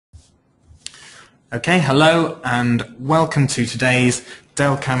Okay, hello and welcome to today's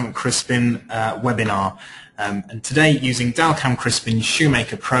Delcam Crispin webinar. And today, using Delcam Crispin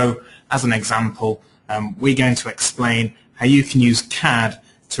Shoemaker Pro as an example, we're going to explain how you can use CAD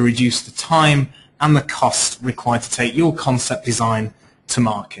to reduce the time and the cost required to take your concept design to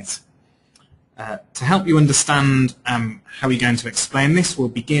market. To help you understand how we're going to explain this, we'll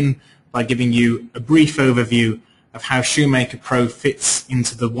begin by giving you a brief overview of how Shoemaker Pro fits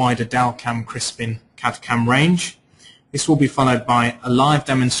into the wider Delcam Crispin CAD/CAM range. This will be followed by a live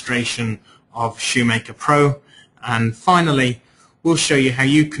demonstration of Shoemaker Pro, and finally we'll show you how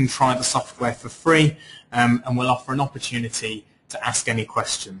you can try the software for free, and we'll offer an opportunity to ask any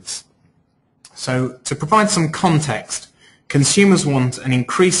questions. So, to provide some context, consumers want an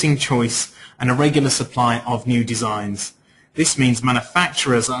increasing choice and a regular supply of new designs. This means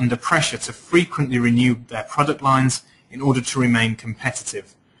manufacturers are under pressure to frequently renew their product lines in order to remain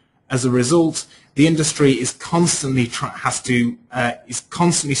competitive. As a result, the industry is constantly striving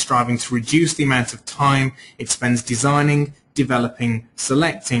to reduce the amount of time it spends designing, developing,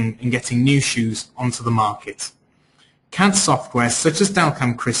 selecting, and getting new shoes onto the market. CAD software such as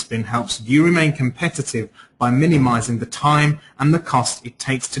Delcam Crispin helps you remain competitive by minimizing the time and the cost it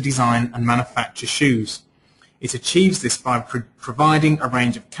takes to design and manufacture shoes. It achieves this by providing a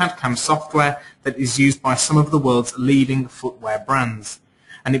range of CAD/CAM software that is used by some of the world's leading footwear brands.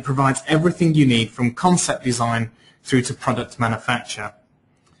 And it provides everything you need from concept design through to product manufacture.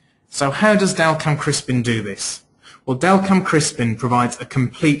 So how does Delcam Crispin do this? Well, Delcam Crispin provides a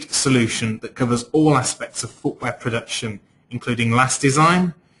complete solution that covers all aspects of footwear production, including last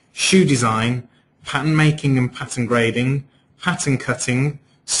design, shoe design, pattern making and pattern grading, pattern cutting,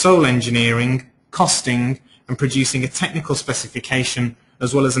 sole engineering, costing, and producing a technical specification,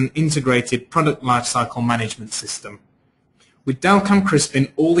 as well as an integrated product lifecycle management system. With Delcam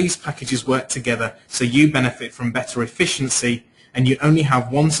Crispin, all these packages work together so you benefit from better efficiency, and you only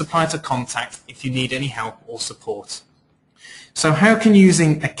have one supplier to contact if you need any help or support. So how can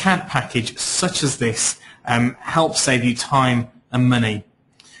using a CAD package such as this help save you time and money?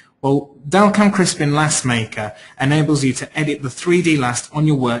 Well, Delcam Crispin Last Maker enables you to edit the 3D last on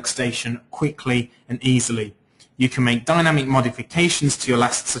your workstation quickly and easily. You can make dynamic modifications to your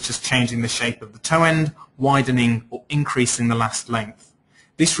last, such as changing the shape of the toe end, widening or increasing the last length.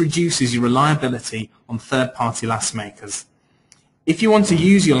 This reduces your reliability on third-party last makers. If you want to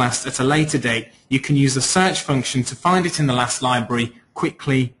use your last at a later date, you can use the search function to find it in the last library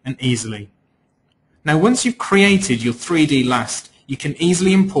quickly and easily. Now, once you've created your 3D last, you can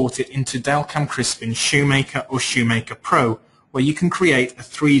easily import it into Delcam Crispin Shoemaker or Shoemaker Pro, where you can create a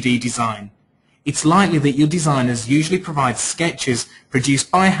 3D design. It's likely that your designers usually provide sketches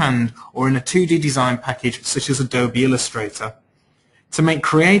produced by hand or in a 2D design package such as Adobe Illustrator. To make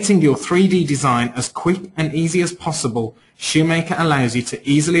creating your 3D design as quick and easy as possible, Shoemaker allows you to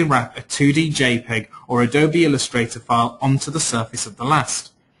easily wrap a 2D JPEG or Adobe Illustrator file onto the surface of the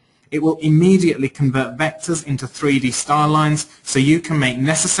last. It will immediately convert vectors into 3D style lines so you can make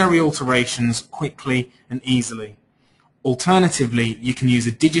necessary alterations quickly and easily. Alternatively, you can use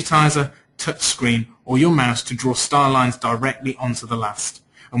a digitizer, touchscreen, or your mouse to draw style lines directly onto the last.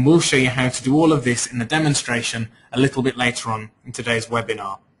 And we'll show you how to do all of this in the demonstration a little bit later on in today's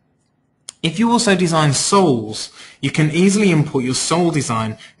webinar. If you also design soles, you can easily import your sole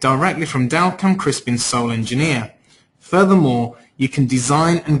design directly from Delcam Crispin Sole Engineer. Furthermore, you can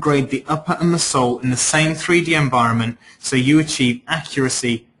design and grade the upper and the sole in the same 3D environment so you achieve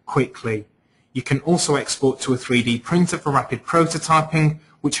accuracy quickly. You can also export to a 3D printer for rapid prototyping,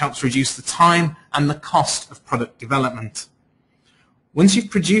 which helps reduce the time and the cost of product development. Once you've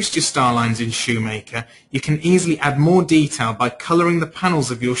produced your style lines in Shoemaker, you can easily add more detail by colouring the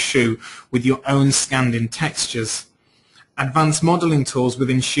panels of your shoe with your own scanned-in textures. Advanced modelling tools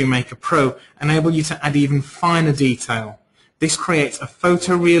within Shoemaker Pro enable you to add even finer detail. This creates a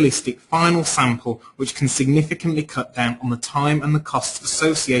photorealistic final sample which can significantly cut down on the time and the costs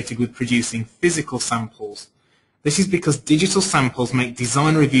associated with producing physical samples. This is because digital samples make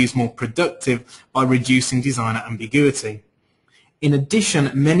design reviews more productive by reducing designer ambiguity. In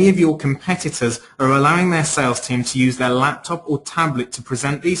addition, many of your competitors are allowing their sales team to use their laptop or tablet to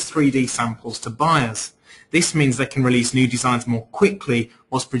present these 3D samples to buyers. This means they can release new designs more quickly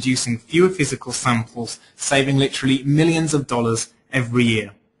whilst producing fewer physical samples, saving literally millions of dollars every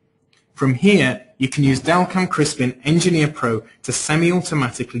year. From here, you can use Delcam Crispin Engineer Pro to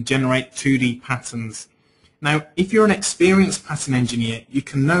semi-automatically generate 2D patterns. Now, if you're an experienced pattern engineer, you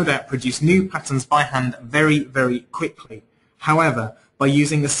can no doubt produce new patterns by hand very, very quickly. However, by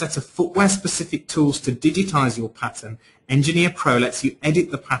using a set of footwear-specific tools to digitize your pattern, Engineer Pro lets you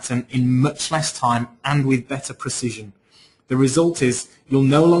edit the pattern in much less time and with better precision. The result is you'll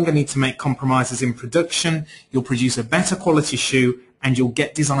no longer need to make compromises in production, you'll produce a better quality shoe, and you'll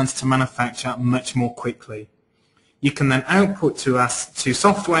get designs to manufacture much more quickly. You can then output to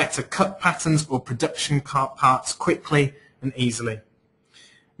software to cut patterns or production parts quickly and easily.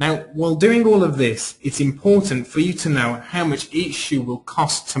 Now, while doing all of this, it's important for you to know how much each shoe will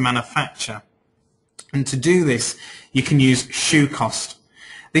cost to manufacture. And to do this, you can use shoe cost.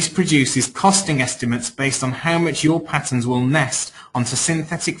 This produces costing estimates based on how much your patterns will nest onto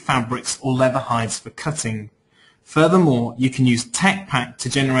synthetic fabrics or leather hides for cutting. Furthermore, you can use TechPack to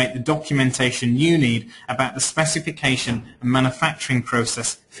generate the documentation you need about the specification and manufacturing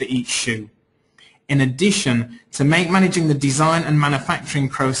process for each shoe. In addition, to make managing the design and manufacturing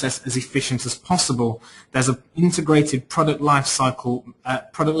process as efficient as possible, there's an integrated product lifecycle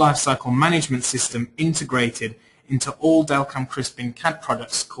management system integrated into all Delcam Crispin CAD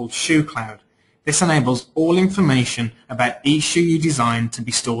products called ShoeCloud. This enables all information about each shoe you design to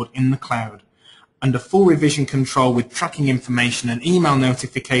be stored in the cloud. Under full revision control with tracking information and email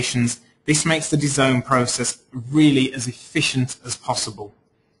notifications, this makes the design process really as efficient as possible.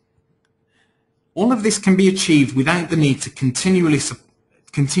 All of this can be achieved without the need to continually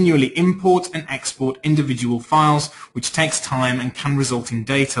import and export individual files, which takes time and can result in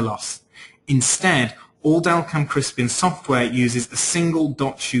data loss. Instead, all Delcam Crispin software uses a single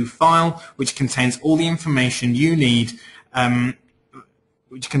 .shoe file, which contains all the information you need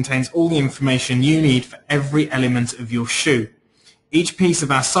for every element of your shoe. Each piece of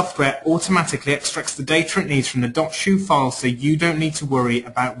our software automatically extracts the data it needs from the .shoe file, so you don't need to worry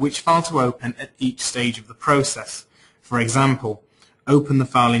about which file to open at each stage of the process. For example, open the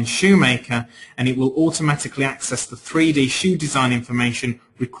file in Shoemaker and it will automatically access the 3D shoe design information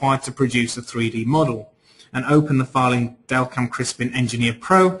required to produce a 3D model. And open the file in Delcam Crispin Engineer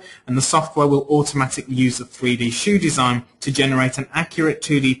Pro and the software will automatically use the 3D shoe design to generate an accurate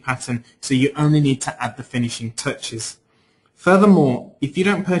 2D pattern, so you only need to add the finishing touches. Furthermore, if you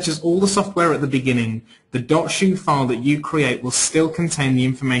don't purchase all the software at the beginning, the .shoe file that you create will still contain the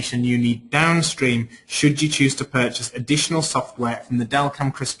information you need downstream should you choose to purchase additional software from the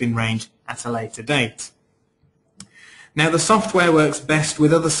Delcam Crispin range at a later date. Now, the software works best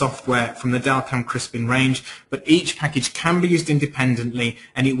with other software from the Delcam Crispin range, but each package can be used independently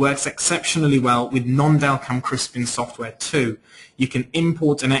and it works exceptionally well with non-Delcam Crispin software too. You can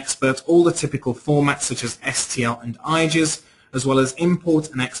import and export all the typical formats such as STL and IGES, as well as import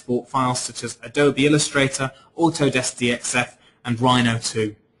and export files such as Adobe Illustrator, Autodesk DXF and Rhino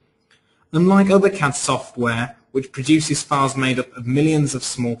 2. Unlike other CAD software, which produces files made up of millions of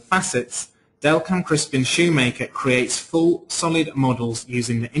small facets, Delcam Crispin Shoemaker creates full solid models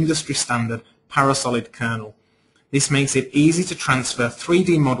using the industry standard Parasolid kernel. This makes it easy to transfer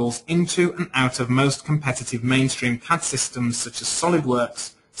 3D models into and out of most competitive mainstream CAD systems such as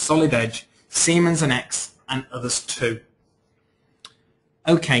SolidWorks, Solid Edge, Siemens NX and others too.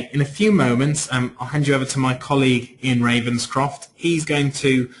 Okay, in a few moments I'll hand you over to my colleague Ian Ravenscroft. He's going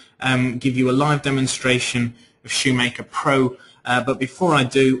to give you a live demonstration of Shoemaker Pro. But before I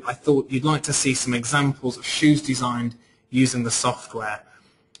do, I thought you'd like to see some examples of shoes designed using the software.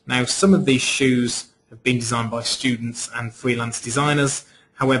 Now, some of these shoes have been designed by students and freelance designers.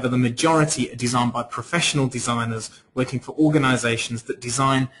 However, the majority are designed by professional designers working for organizations that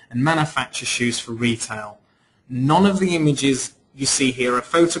design and manufacture shoes for retail. None of the images you see here are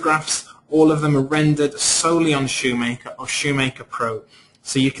photographs. All of them are rendered solely on Shoemaker or Shoemaker Pro.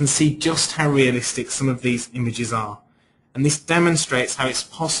 So you can see just how realistic some of these images are. And this demonstrates how it's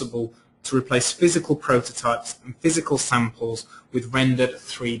possible to replace physical prototypes and physical samples with rendered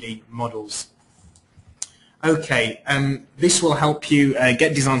 3D models. Okay, this will help you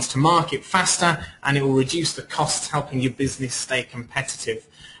get designs to market faster and it will reduce the costs, helping your business stay competitive.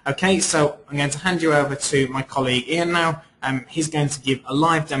 Okay, so I'm going to hand you over to my colleague Ian now. He's going to give a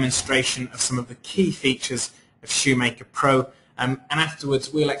live demonstration of some of the key features of Shoemaker Pro. And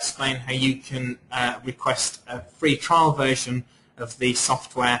afterwards we'll explain how you can request a free trial version of the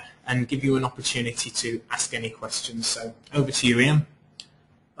software and give you an opportunity to ask any questions. So over to you, Ian.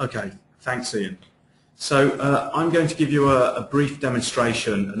 Okay, thanks Ian. So I'm going to give you a brief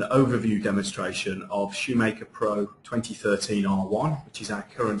demonstration, an overview demonstration of Shoemaker Pro 2013 R1, which is our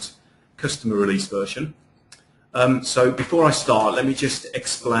current customer release version. So before I start, let me just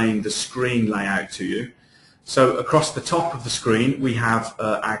explain the screen layout to you. So across the top of the screen we have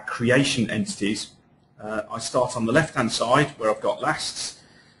our creation entities. I start on the left hand side where I've got lasts.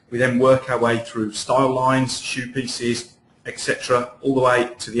 We then work our way through style lines, shoe pieces, etc. all the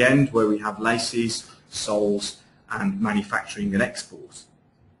way to the end where we have laces, soles and manufacturing and export.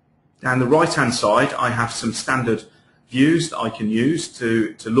 Down the right-hand side, I have some standard views that I can use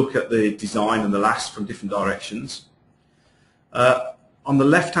to look at the design and the last from different directions. On the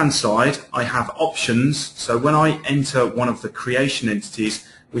left-hand side, I have options. So when I enter one of the creation entities,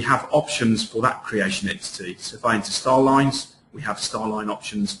 we have options for that creation entity. So if I enter star lines, we have star line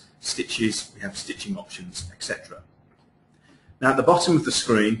options, stitches, we have stitching options, etc. Now at the bottom of the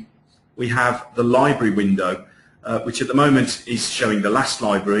screen, we have the library window, which at the moment is showing the last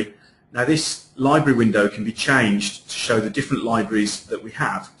library. Now this library window can be changed to show the different libraries that we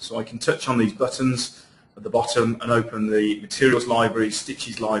have. So I can touch on these buttons at the bottom and open the materials library,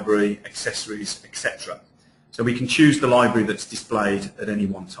 stitches library, accessories, etc. So we can choose the library that's displayed at any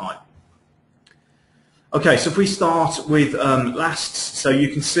one time. Okay, so if we start with lasts, so you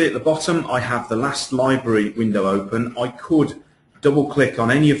can see at the bottom I have the last library window open. I could double click on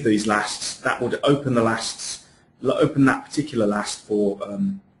any of these lasts. That would open the lasts, open that particular last for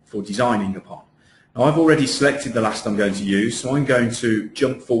designing upon. Now I've already selected the last I'm going to use, so I'm going to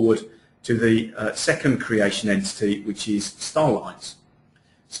jump forward to the second creation entity, which is star lines,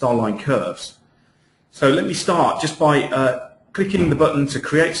 star line curves. So let me start just by clicking the button to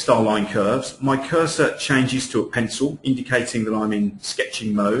create star line curves. My cursor changes to a pencil, indicating that I'm in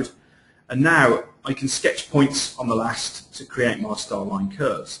sketching mode, and now I can sketch points on the last to create my star line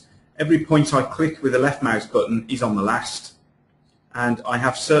curves. Every point I click with the left mouse button is on the last, and I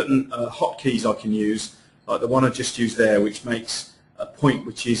have certain hotkeys I can use, like the one I just used there, which makes a point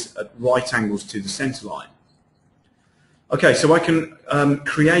which is at right angles to the center line. Okay, so I can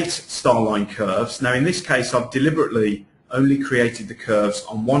create star line curves. Now in this case I've deliberately only created the curves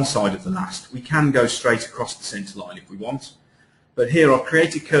on one side of the last. We can go straight across the center line if we want, but here I've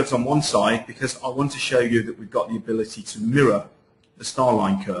created curves on one side because I want to show you that we've got the ability to mirror the star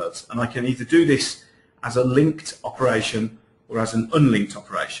line curves, and I can either do this as a linked operation or as an unlinked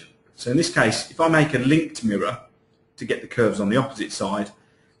operation. So in this case, if I make a linked mirror to get the curves on the opposite side,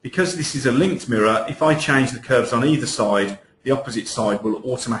 because this is a linked mirror, if I change the curves on either side, the opposite side will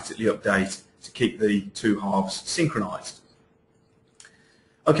automatically update to keep the two halves synchronized.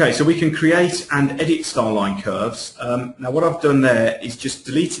 Okay, so we can create and edit star line curves. Now what I've done there is just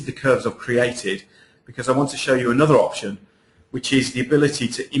deleted the curves I've created because I want to show you another option, which is the ability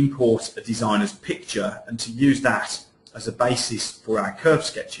to import a designer's picture and to use that as a basis for our curve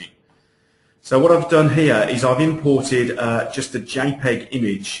sketching. So what I've done here is I've imported just a JPEG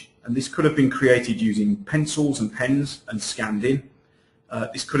image, and this could have been created using pencils and pens and scanned in.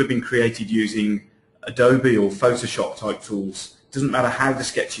 This could have been created using Adobe or Photoshop type tools. It doesn't matter how the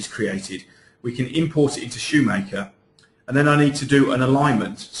sketch is created. We can import it into Shoemaker, and then I need to do an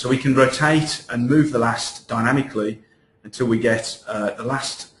alignment. So we can rotate and move the last dynamically until we get the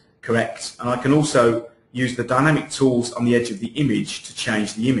last correct, and I can also use the dynamic tools on the edge of the image to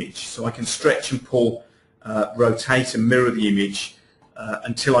change the image. So I can stretch and pull, rotate and mirror the image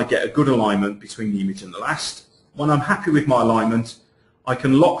until I get a good alignment between the image and the last. When I'm happy with my alignment, I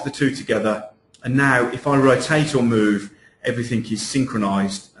can lock the two together, and now if I rotate or move, everything is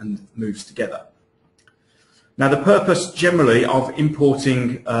synchronized and moves together. Now the purpose generally of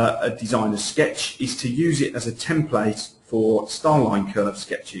importing a designer's sketch is to use it as a template for star line curve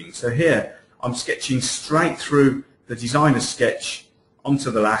sketching. So here I'm sketching straight through the designer's sketch onto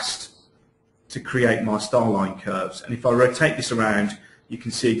the last to create my star line curves. And if I rotate this around, you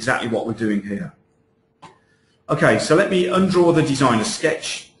can see exactly what we're doing here. Okay, so let me undraw the designer's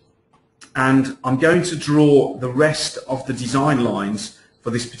sketch, and I'm going to draw the rest of the design lines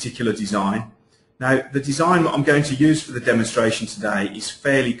for this particular design. Now, the design that I'm going to use for the demonstration today is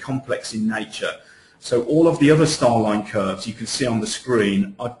fairly complex in nature. So all of the other star line curves you can see on the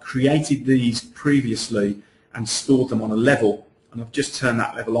screen, I've created these previously and stored them on a level, and I've just turned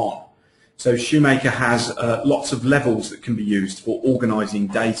that level on. So Shoemaker has lots of levels that can be used for organizing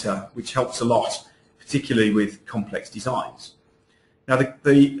data, which helps a lot, particularly with complex designs. Now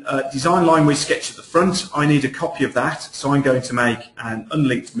the design line we sketched at the front, I need a copy of that, so I'm going to make an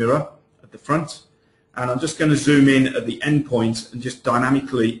unlinked mirror at the front. And I'm just going to zoom in at the end point and just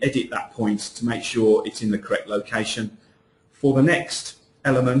dynamically edit that point to make sure it's in the correct location for the next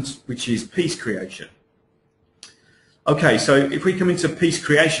element, which is piece creation. Okay, so if we come into piece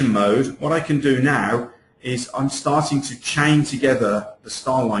creation mode, what I can do now is I'm starting to chain together the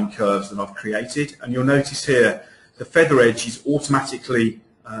star line curves that I've created, and you'll notice here the feather edge is automatically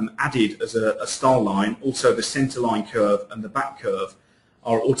added as a star line. Also the center line curve and the back curve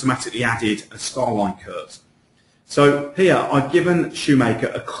are automatically added as star line curves. So here I've given Shoemaker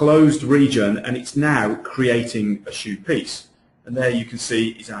a closed region, and it's now creating a shoe piece. And there you can see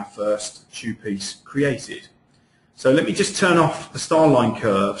is our first shoe piece created. So let me just turn off the star line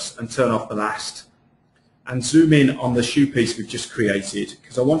curves and turn off the last and zoom in on the shoe piece we've just created,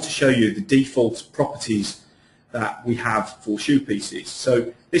 because I want to show you the default properties that we have for shoe pieces.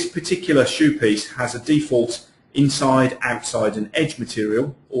 So this particular shoe piece has a default inside, outside and edge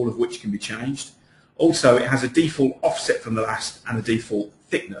material, all of which can be changed. Also, it has a default offset from the last and a default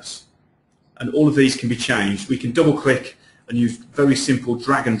thickness. And all of these can be changed. We can double click and use very simple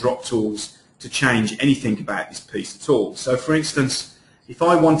drag and drop tools to change anything about this piece at all. So for instance, if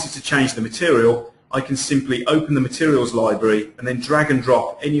I wanted to change the material, I can simply open the materials library and then drag and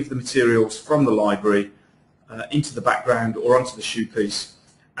drop any of the materials from the library into the background or onto the shoe piece,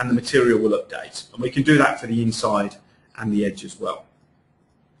 and the material will update. And we can do that for the inside and the edge as well.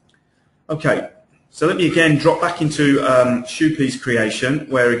 Okay, so let me again drop back into shoe piece creation,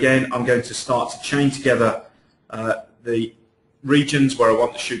 where again I'm going to start to chain together the regions where I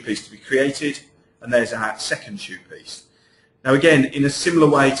want the shoe piece to be created, and there's our second shoe piece. Now again, in a similar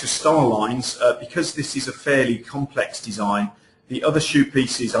way to star lines, because this is a fairly complex design, the other shoe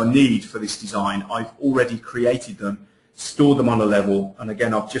pieces I need for this design, I've already created them, stored them on a level, and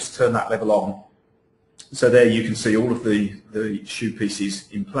again I've just turned that level on. So there you can see all of the shoe pieces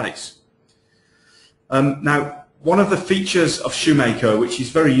in place. Now, one of the features of Shoemaker, which is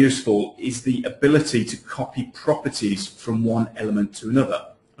very useful, is the ability to copy properties from one element to another.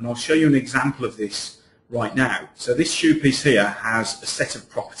 And I'll show you an example of this right now. So this shoe piece here has a set of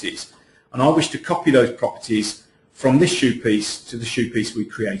properties, and I wish to copy those properties from this shoe piece to the shoe piece we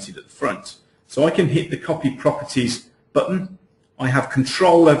created at the front. So I can hit the Copy Properties button. I have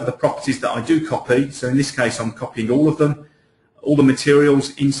control over the properties that I do copy. So in this case, I'm copying all of them, all the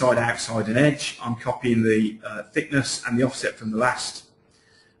materials inside, outside and edge. I'm copying the thickness and the offset from the last,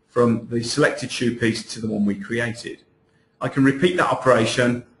 from the selected shoe piece to the one we created. I can repeat that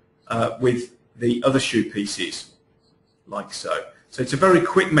operation with the other shoe pieces, like so. So it's a very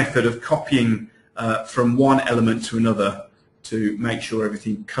quick method of copying from one element to another to make sure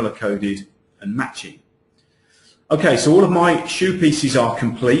everything color-coded and matching. Okay, so all of my shoe pieces are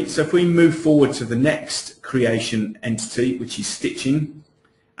complete. So if we move forward to the next creation entity, which is stitching,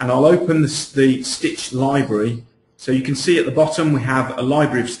 and I'll open the stitch library. So you can see at the bottom we have a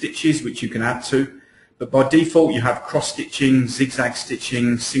library of stitches which you can add to, but by default you have cross stitching, zigzag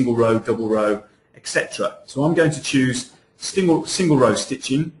stitching, single row, double row, etc. So I'm going to choose single row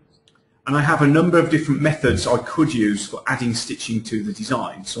stitching, and I have a number of different methods I could use for adding stitching to the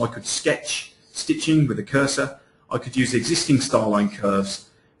design. So I could sketch stitching with a cursor, I could use existing star line curves,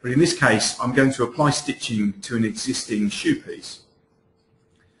 but in this case I'm going to apply stitching to an existing shoe piece.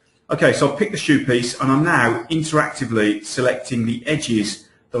 Okay, so I've picked the shoe piece and I'm now interactively selecting the edges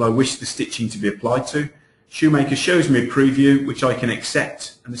that I wish the stitching to be applied to. Shoemaker shows me a preview which I can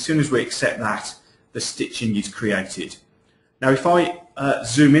accept, and as soon as we accept that, the stitching is created. Now if I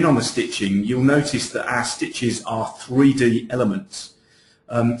zoom in on the stitching, you'll notice that our stitches are 3D elements.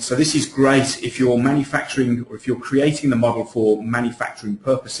 So this is great if you're manufacturing or if you're creating the model for manufacturing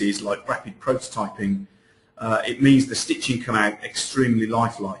purposes like rapid prototyping. It means the stitching come out extremely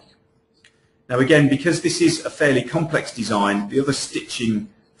lifelike. Now again, because this is a fairly complex design, the other stitching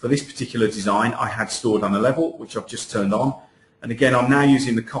for this particular design I had stored on a level, which I've just turned on. And again, I'm now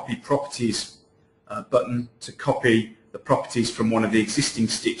using the Copy Properties button to copy the properties from one of the existing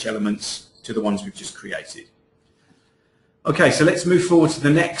stitch elements to the ones we've just created. Okay, so let's move forward to the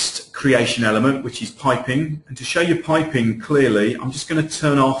next creation element, which is piping. And to show you piping clearly, I'm just going to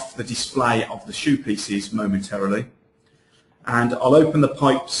turn off the display of the shoe pieces momentarily. And I'll open the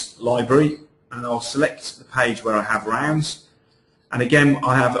pipes library and I'll select the page where I have rounds. And again,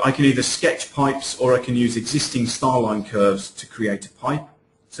 I can either sketch pipes or I can use existing star line curves to create a pipe.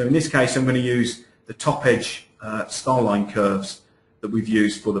 So in this case, I'm going to use the top edge star line curves that we've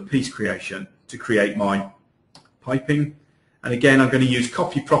used for the piece creation to create my piping. And again, I'm going to use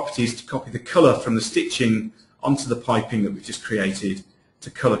Copy Properties to copy the colour from the stitching onto the piping that we've just created to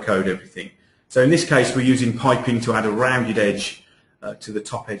colour code everything. So in this case, we're using piping to add a rounded edge to the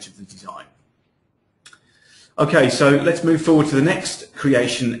top edge of the design. Okay, so let's move forward to the next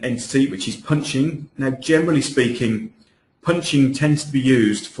creation entity, which is punching. Now, generally speaking, punching tends to be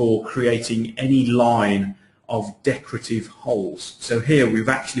used for creating any line of decorative holes. So here we've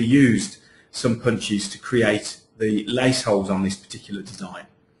actually used some punches to create the lace holes on this particular design.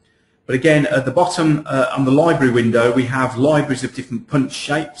 But again, at the bottom on the library window, we have libraries of different punch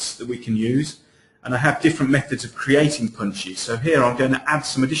shapes that we can use, and I have different methods of creating punches. So here I'm going to add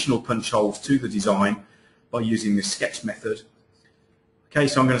some additional punch holes to the design by using the sketch method. Okay,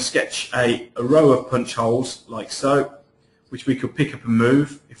 so I'm going to sketch a row of punch holes like so, which we could pick up and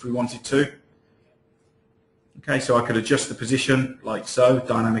move if we wanted to. Okay, so I could adjust the position like so,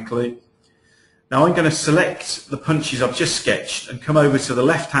 dynamically. Now I'm going to select the punches I've just sketched and come over to the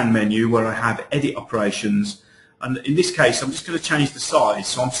left-hand menu where I have Edit Operations. And in this case, I'm just going to change the size.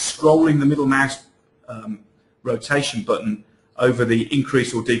 So I'm scrolling the middle mouse rotation button over the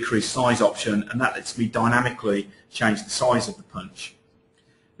increase or decrease size option, and that lets me dynamically change the size of the punch.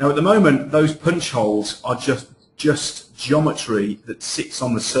 Now at the moment, those punch holes are just geometry that sits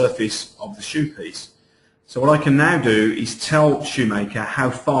on the surface of the shoe piece. So what I can now do is tell Shoemaker how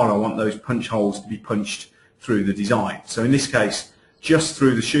far I want those punch holes to be punched through the design. So in this case, just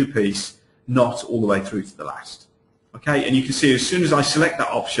through the shoe piece, not all the way through to the last. Okay, and you can see as soon as I select that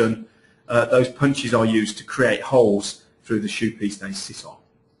option, those punches are used to create holes through the shoe piece they sit on.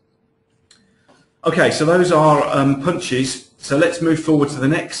 Okay, so those are punches. So let's move forward to the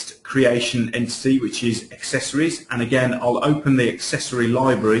next creation entity, which is accessories. And again, I'll open the accessory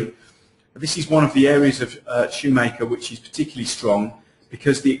library. This is one of the areas of Shoemaker which is particularly strong,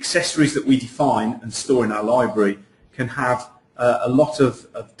 because the accessories that we define and store in our library can have a lot of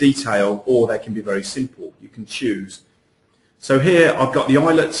detail, or they can be very simple. You can choose. So here I've got the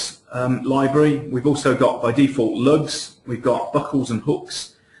eyelets library. We've also got by default lugs. We've got buckles and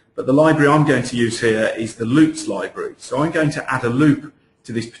hooks. But the library I'm going to use here is the loops library. So I'm going to add a loop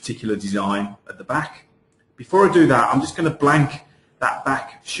to this particular design at the back. Before I do that, I'm just going to blank that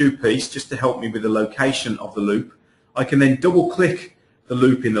back shoe piece just to help me with the location of the loop. I can then double click the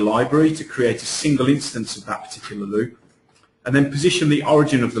loop in the library to create a single instance of that particular loop, and then position the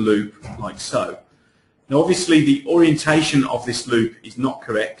origin of the loop like so. Now obviously the orientation of this loop is not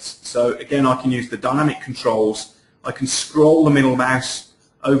correct, so again I can use the dynamic controls. I can scroll the middle mouse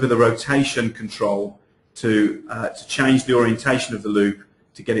over the rotation control to change the orientation of the loop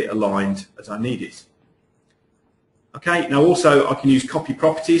to get it aligned as I need it. Okay, now also I can use copy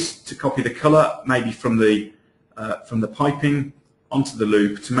properties to copy the colour, maybe from the piping onto the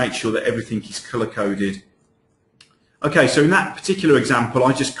loop, to make sure that everything is colour coded. Okay, so in that particular example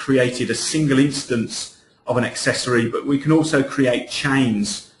I just created a single instance of an accessory, but we can also create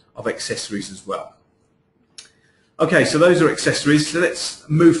chains of accessories as well. Okay, so those are accessories. So let's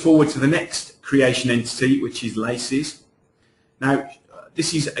move forward to the next creation entity, which is laces. Now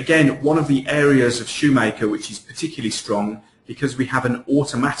this is again one of the areas of Shoemaker which is particularly strong, because we have an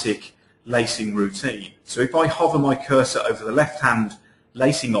automatic lacing routine. So if I hover my cursor over the left hand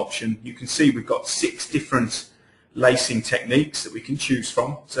lacing option, you can see we've got 6 different lacing techniques that we can choose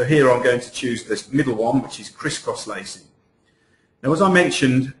from. So here I'm going to choose this middle one, which is crisscross lacing. Now as I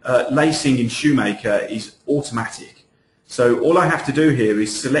mentioned, lacing in Shoemaker is automatic. So all I have to do here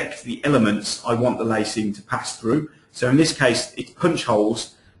is select the elements I want the lacing to pass through. So in this case it's punch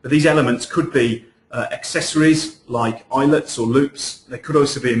holes, but these elements could be accessories like eyelets or loops. There could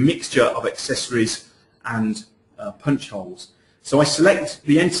also be a mixture of accessories and punch holes. So I select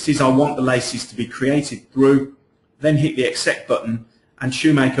the entities I want the laces to be created through, then hit the accept button, and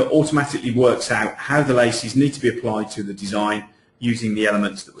Shoemaker automatically works out how the laces need to be applied to the design using the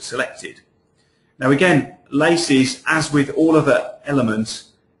elements that were selected. Now again, laces, as with all other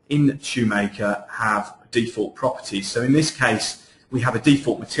elements in Shoemaker, have default properties. So in this case we have a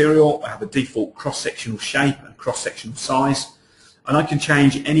default material, I have a default cross-sectional shape and cross-sectional size, and I can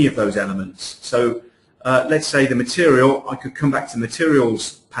change any of those elements. So let's say the material, I could come back to the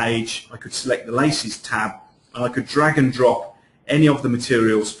materials page, I could select the laces tab, and I could drag and drop any of the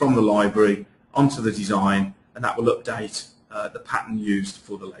materials from the library onto the design, and that will update the pattern used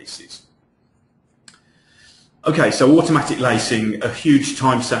for the laces. Okay, so automatic lacing, a huge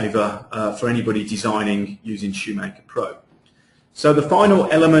time saver for anybody designing using Shoemaker Pro. So the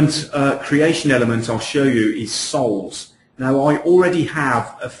final element, creation element I'll show you is soles. Now I already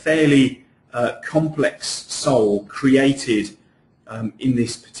have a fairly complex sole created in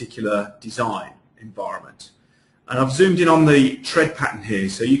this particular design environment. And I've zoomed in on the tread pattern here,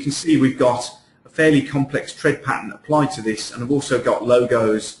 so you can see we've got a fairly complex tread pattern applied to this, and I've also got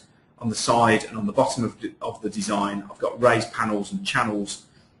logos on the side and on the bottom of the design. I've got raised panels and channels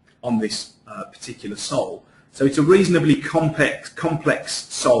on this particular sole. So it's a reasonably complex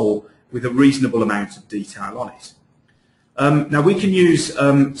sole with a reasonable amount of detail on it. Now we can use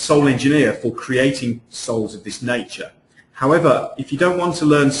Sole Engineer for creating soles of this nature. However, if you don't want to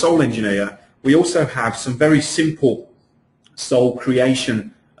learn Sole Engineer, we also have some very simple sole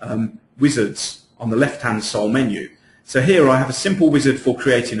creation wizards on the left-hand sole menu. So here I have a simple wizard for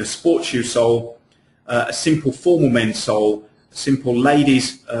creating a sports shoe sole, a simple formal men's sole, a simple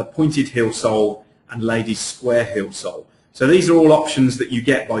ladies pointed heel sole, and ladies square heel sole. So these are all options that you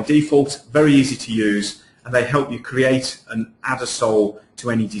get by default, very easy to use, and they help you create and add a sole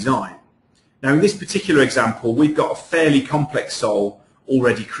to any design. Now in this particular example, we've got a fairly complex sole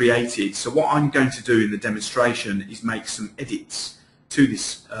already created. So what I'm going to do in the demonstration is make some edits to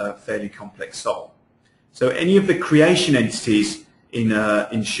this fairly complex sole. So any of the creation entities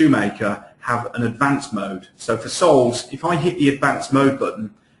in Shoemaker have an advanced mode. So for soles, if I hit the advanced mode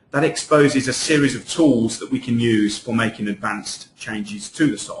button, that exposes a series of tools that we can use for making advanced changes to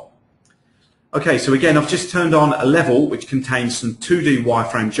the sole. Okay, so again, I've just turned on a level which contains some 2D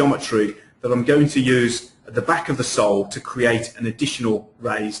wireframe geometry that I'm going to use at the back of the sole to create an additional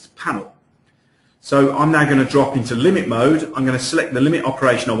raised panel. So I'm now going to drop into limit mode. I'm going to select the limit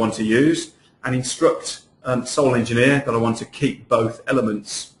operation I want to use and instruct Sole Engineer that I want to keep both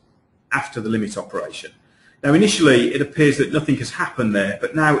elements after the limit operation. Now initially it appears that nothing has happened there,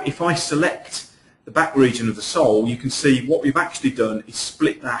 but now if I select the back region of the sole, you can see what we've actually done is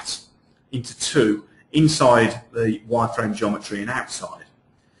split that into two, inside the wireframe geometry and outside.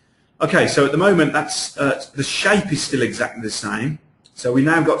 Okay, so at the moment that's the shape is still exactly the same, so we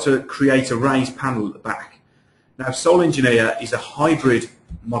now got to create a raised panel at the back. Now Sole Engineer is a hybrid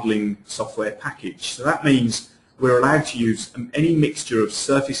modelling software package, so that means we're allowed to use any mixture of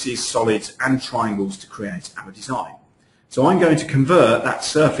surfaces, solids and triangles to create our design. So I'm going to convert that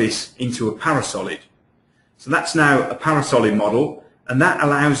surface into a parasolid. So that's now a parasolid model, and that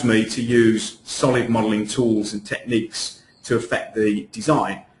allows me to use solid modelling tools and techniques to affect the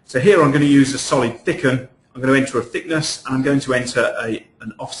design. So here I'm going to use a solid thicken, I'm going to enter a thickness, and I'm going to enter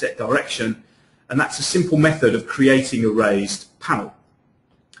an offset direction, and that's a simple method of creating a raised panel.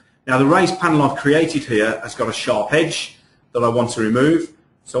 Now the raised panel I've created here has got a sharp edge that I want to remove,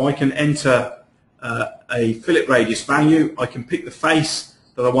 so I can enter a fillet radius value, I can pick the face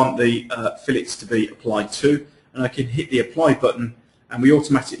that I want the fillets to be applied to, and I can hit the apply button and we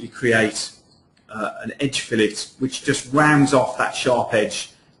automatically create an edge fillet which just rounds off that sharp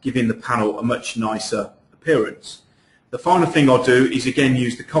edge, giving the panel a much nicer appearance. The final thing I'll do is again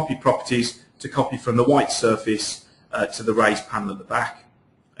use the copy properties to copy from the white surface to the raised panel at the back.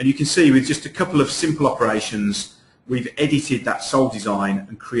 And you can see with just a couple of simple operations we've edited that sole design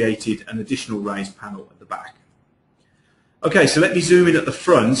and created an additional raised panel at the back. Okay, so let me zoom in at the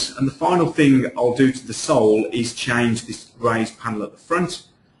front, and the final thing I'll do to the sole is change this raised panel at the front,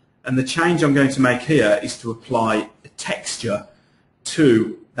 and the change I'm going to make here is to apply a texture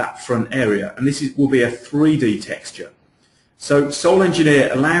to that front area, and this will be a 3D texture. So Sole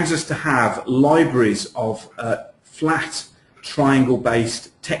Engineer allows us to have libraries of flat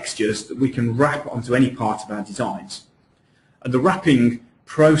triangle-based textures that we can wrap onto any part of our designs. And the wrapping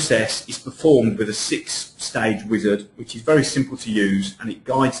process is performed with a 6-stage wizard, which is very simple to use, and it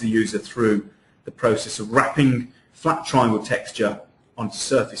guides the user through the process of wrapping flat triangle texture onto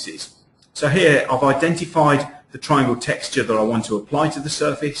surfaces. So here I've identified the triangle texture that I want to apply to the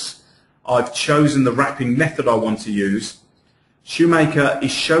surface. I've chosen the wrapping method I want to use. Shoemaker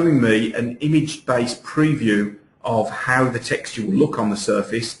is showing me an image-based preview of how the texture will look on the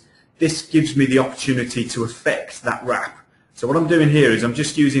surface. This gives me the opportunity to affect that wrap. So what I'm doing here is I'm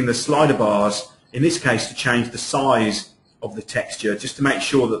just using the slider bars, in this case to change the size of the texture, just to make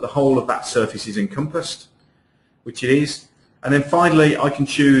sure that the whole of that surface is encompassed, which it is. And then finally I can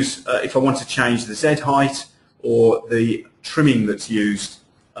choose if I want to change the Z height or the trimming that's used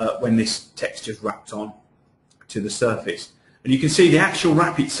when this texture is wrapped on to the surface. And you can see the actual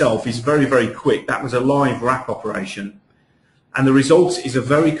wrap itself is very, very quick. That was a live wrap operation. And the result is a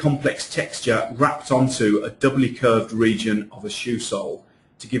very complex texture wrapped onto a doubly curved region of a shoe sole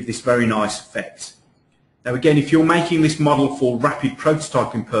to give this very nice effect. Now again, if you're making this model for rapid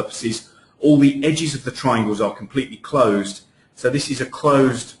prototyping purposes, all the edges of the triangles are completely closed. So this is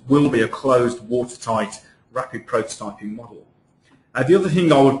will be a closed, watertight, rapid prototyping model. The other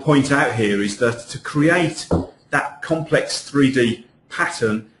thing I would point out here is that to create that complex 3D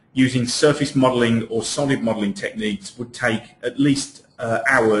pattern using surface modeling or solid modeling techniques would take at least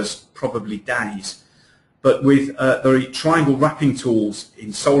hours, probably days. But with the triangle wrapping tools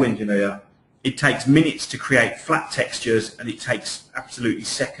in Sole Engineer, it takes minutes to create flat textures and it takes absolutely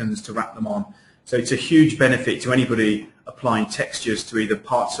seconds to wrap them on. So it's a huge benefit to anybody applying textures to either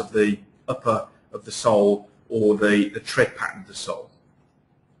parts of the upper of the sole or the tread pattern of the sole.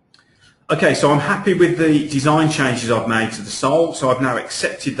 Okay, so I'm happy with the design changes I've made to the sole, so I've now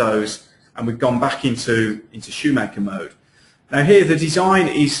accepted those and we've gone back into Shoemaker mode. Now here the design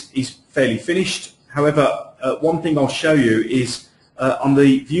is fairly finished. However, one thing I'll show you is on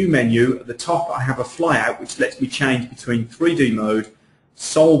the view menu at the top I have a flyout which lets me change between 3D mode,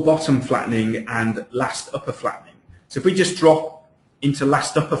 sole bottom flattening and last upper flattening. So if we just drop into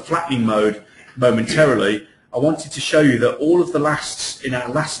last upper flattening mode momentarily, I wanted to show you that all of the lasts in our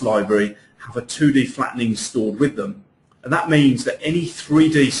last library have a 2D flattening stored with them. And that means that any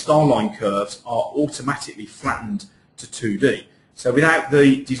 3D star line curves are automatically flattened to 2D. So without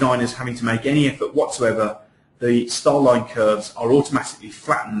the designers having to make any effort whatsoever, the star line curves are automatically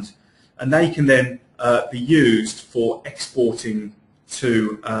flattened, and they can then be used for exporting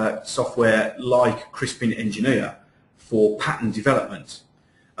to software like Crispin Engineer for pattern development.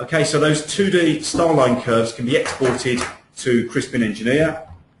 Okay, so those 2D star line curves can be exported to Crispin Engineer.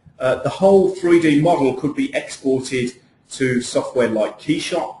 The whole 3D model could be exported to software like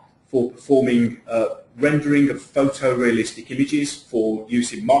Keyshot for performing rendering of photorealistic images for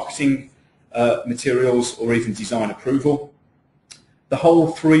use in marketing materials or even design approval. The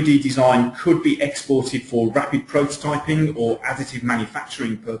whole 3D design could be exported for rapid prototyping or additive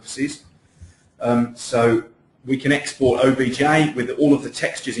manufacturing purposes. So we can export OBJ with all of the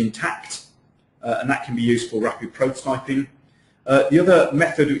textures intact, and that can be used for rapid prototyping. The other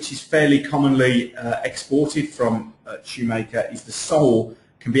method which is fairly commonly exported from Shoemaker is the sole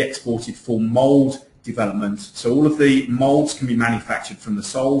can be exported for mould development. So all of the moulds can be manufactured from the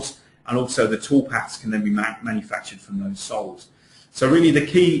soles, and also the toolpaths can then be manufactured from those soles. So really the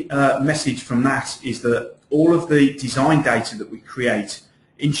key message from that is that all of the design data that we create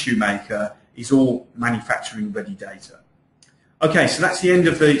in Shoemaker is all manufacturing ready data. Okay, so that's the end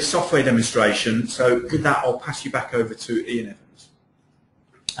of the software demonstration. So with that, I'll pass you back over to Ian Evans.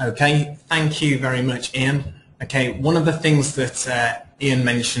 Okay, thank you very much, Ian. Okay, one of the things that Ian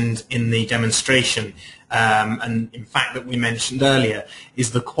mentioned in the demonstration, and in fact that we mentioned earlier,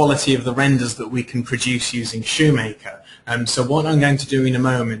 is the quality of the renders that we can produce using Shoemaker. So what I'm going to do in a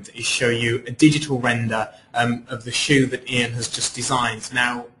moment is show you a digital render of the shoe that Ian has just designed.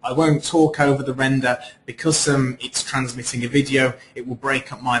 Now, I won't talk over the render because it's transmitting a video. It will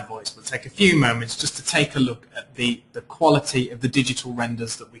break up my voice. We'll take a few moments just to take a look at the quality of the digital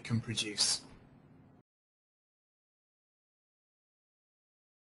renders that we can produce.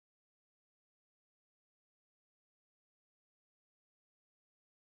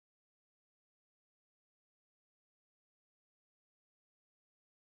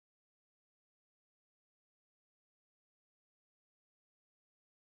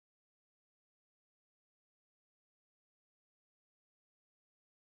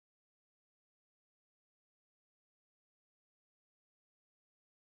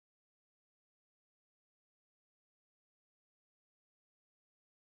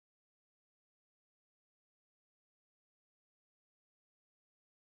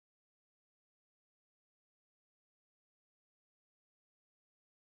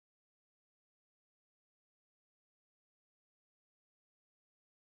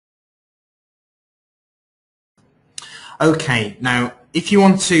 Okay, now if you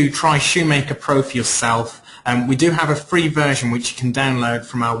want to try Shoemaker Pro for yourself, we do have a free version which you can download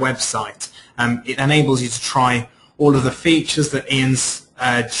from our website. It enables you to try all of the features that Ian's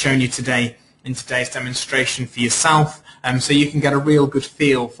shown you today in today's demonstration for yourself, so you can get a real good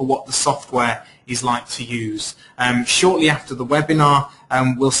feel for what the software is like to use. Shortly after the webinar,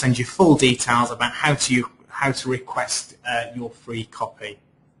 we'll send you full details about how to request your free copy.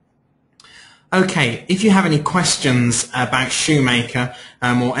 Okay, if you have any questions about Shoemaker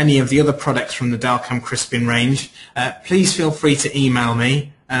or any of the other products from the Delcam Crispin range, please feel free to email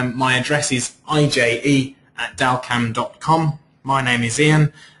me. My address is ije@delcam.com. My name is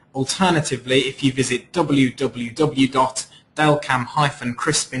Ian. Alternatively, if you visit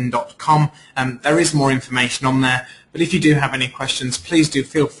www.delcam-crispin.com, there is more information on there. But if you do have any questions, please do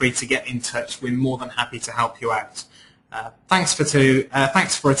feel free to get in touch. We're more than happy to help you out. Thanks for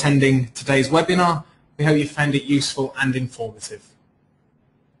attending today's webinar. We hope you found it useful and informative.